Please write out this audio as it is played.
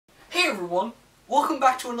everyone, welcome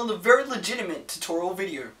back to another very legitimate tutorial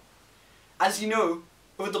video. As you know,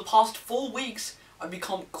 over the past 4 weeks I've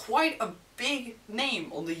become quite a big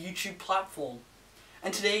name on the YouTube platform.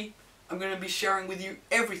 And today I'm going to be sharing with you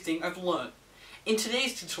everything I've learned. In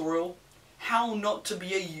today's tutorial, how not to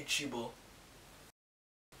be a YouTuber.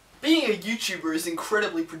 Being a YouTuber is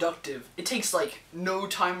incredibly productive. It takes like no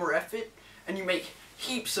time or effort and you make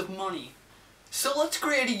heaps of money. So let's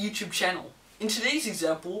create a YouTube channel. In today's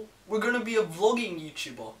example, we're going to be a vlogging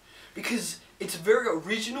YouTuber because it's very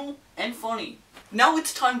original and funny. Now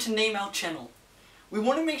it's time to name our channel. We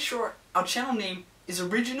want to make sure our channel name is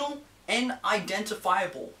original and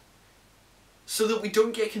identifiable so that we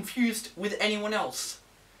don't get confused with anyone else.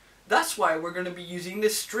 That's why we're going to be using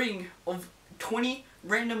this string of 20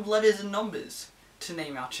 random letters and numbers to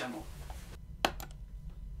name our channel.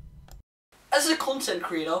 As a content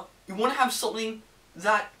creator, you want to have something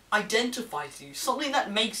that identifies you, something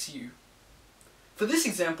that makes you. For this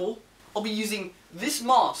example, I'll be using this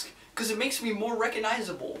mask because it makes me more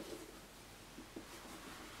recognizable.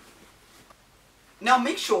 Now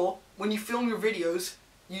make sure when you film your videos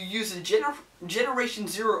you use a Generation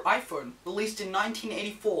 0 iPhone released in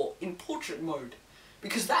 1984 in portrait mode,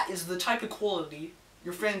 because that is the type of quality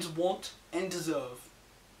your fans want and deserve.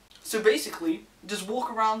 So basically, just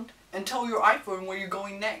walk around and tell your iPhone where you're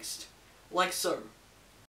going next, like so.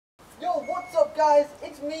 Yo, what's up guys?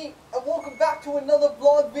 It's me and welcome back to another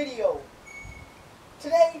vlog video.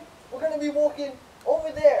 Today, we're going to be walking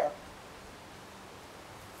over there.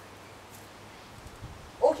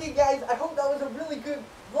 Okay guys, I hope that was a really good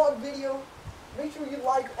vlog video. Make sure you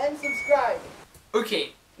like and subscribe.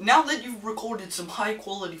 Okay, now that you've recorded some high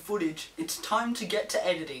quality footage, it's time to get to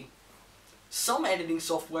editing. Some editing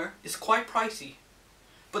software is quite pricey,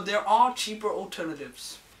 but there are cheaper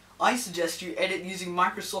alternatives. I suggest you edit using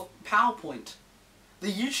Microsoft PowerPoint.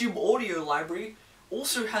 The YouTube audio library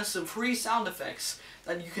also has some free sound effects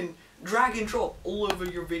that you can drag and drop all over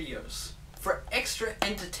your videos for extra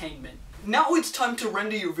entertainment. Now it's time to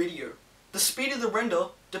render your video. The speed of the render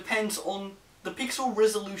depends on the pixel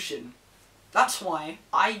resolution. That's why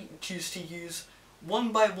I choose to use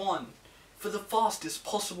 1:1 for the fastest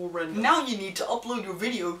possible render. Now you need to upload your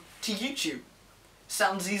video to YouTube.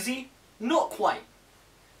 Sounds easy? Not quite.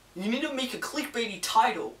 You need to make a clickbaity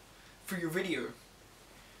title for your video.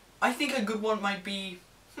 I think a good one might be,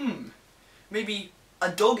 maybe "A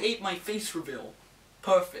dog ate my face" reveal.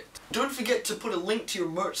 Perfect. Don't forget to put a link to your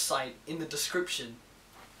merch site in the description.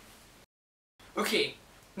 Okay,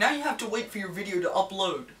 now you have to wait for your video to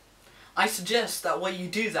upload. I suggest that while you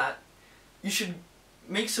do that, you should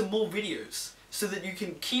make some more videos so that you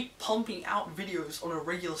can keep pumping out videos on a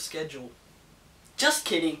regular schedule. Just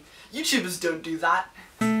kidding, YouTubers don't do that.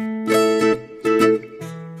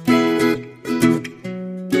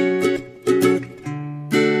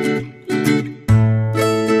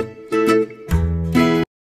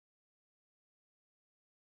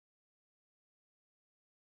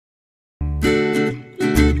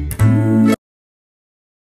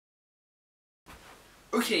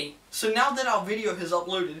 Okay, so now that our video has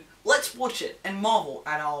uploaded, let's watch it and marvel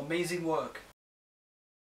at our amazing work.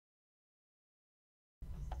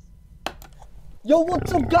 Yo,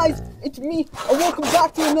 what's up guys? It's me and welcome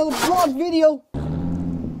back to another vlog video.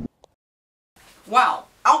 Wow,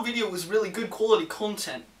 our video was really good quality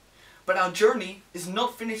content, but our journey is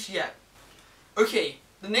not finished yet. Okay,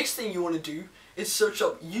 the next thing you want to do is search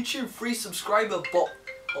up YouTube free subscriber bot.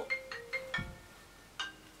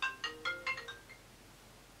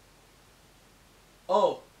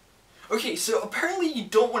 Oh, okay, so apparently you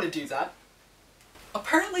don't want to do that.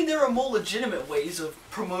 Apparently there are more legitimate ways of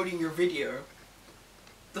promoting your video.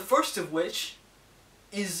 The first of which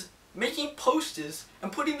is making posters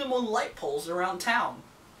and putting them on light poles around town.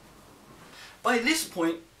 By this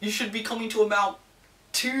point, you should be coming to about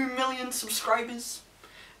 2 million subscribers,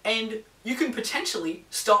 and you can potentially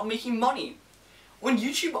start making money. When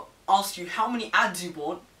YouTube asks you how many ads you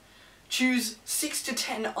want, choose 6 to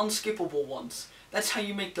 10 unskippable ones. That's how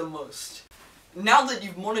you make the most. Now that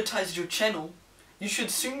you've monetized your channel, you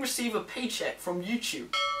should soon receive a paycheck from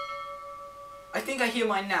YouTube. I think I hear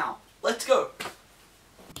mine now. Let's go.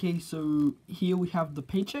 Okay, so here we have the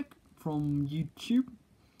paycheck from YouTube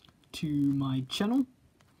to my channel.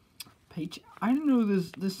 I don't know,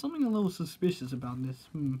 there's something a little suspicious about this.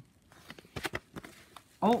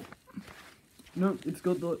 Oh, no, it's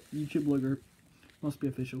got the YouTube logo. Must be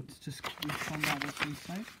official. Let's just find out what's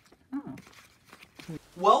inside. Oh.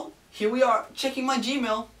 Well, here we are, checking my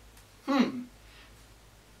Gmail.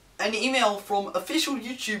 An email from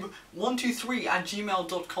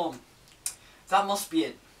officialyoutube123@gmail.com. That must be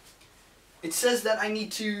it. It says that I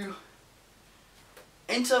need to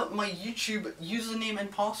enter my YouTube username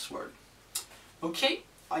and password. Okay,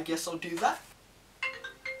 I guess I'll do that.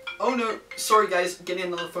 Oh no, sorry guys, getting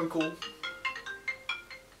another phone call.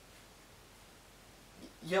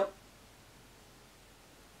 Yep.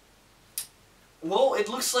 Well, it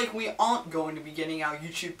looks like we aren't going to be getting our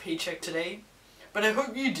YouTube paycheck today, but I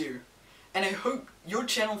hope you do, and I hope your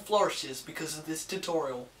channel flourishes because of this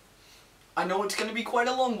tutorial. I know it's going to be quite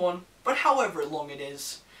a long one, but however long it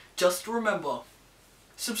is, just remember,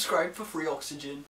 subscribe for free oxygen.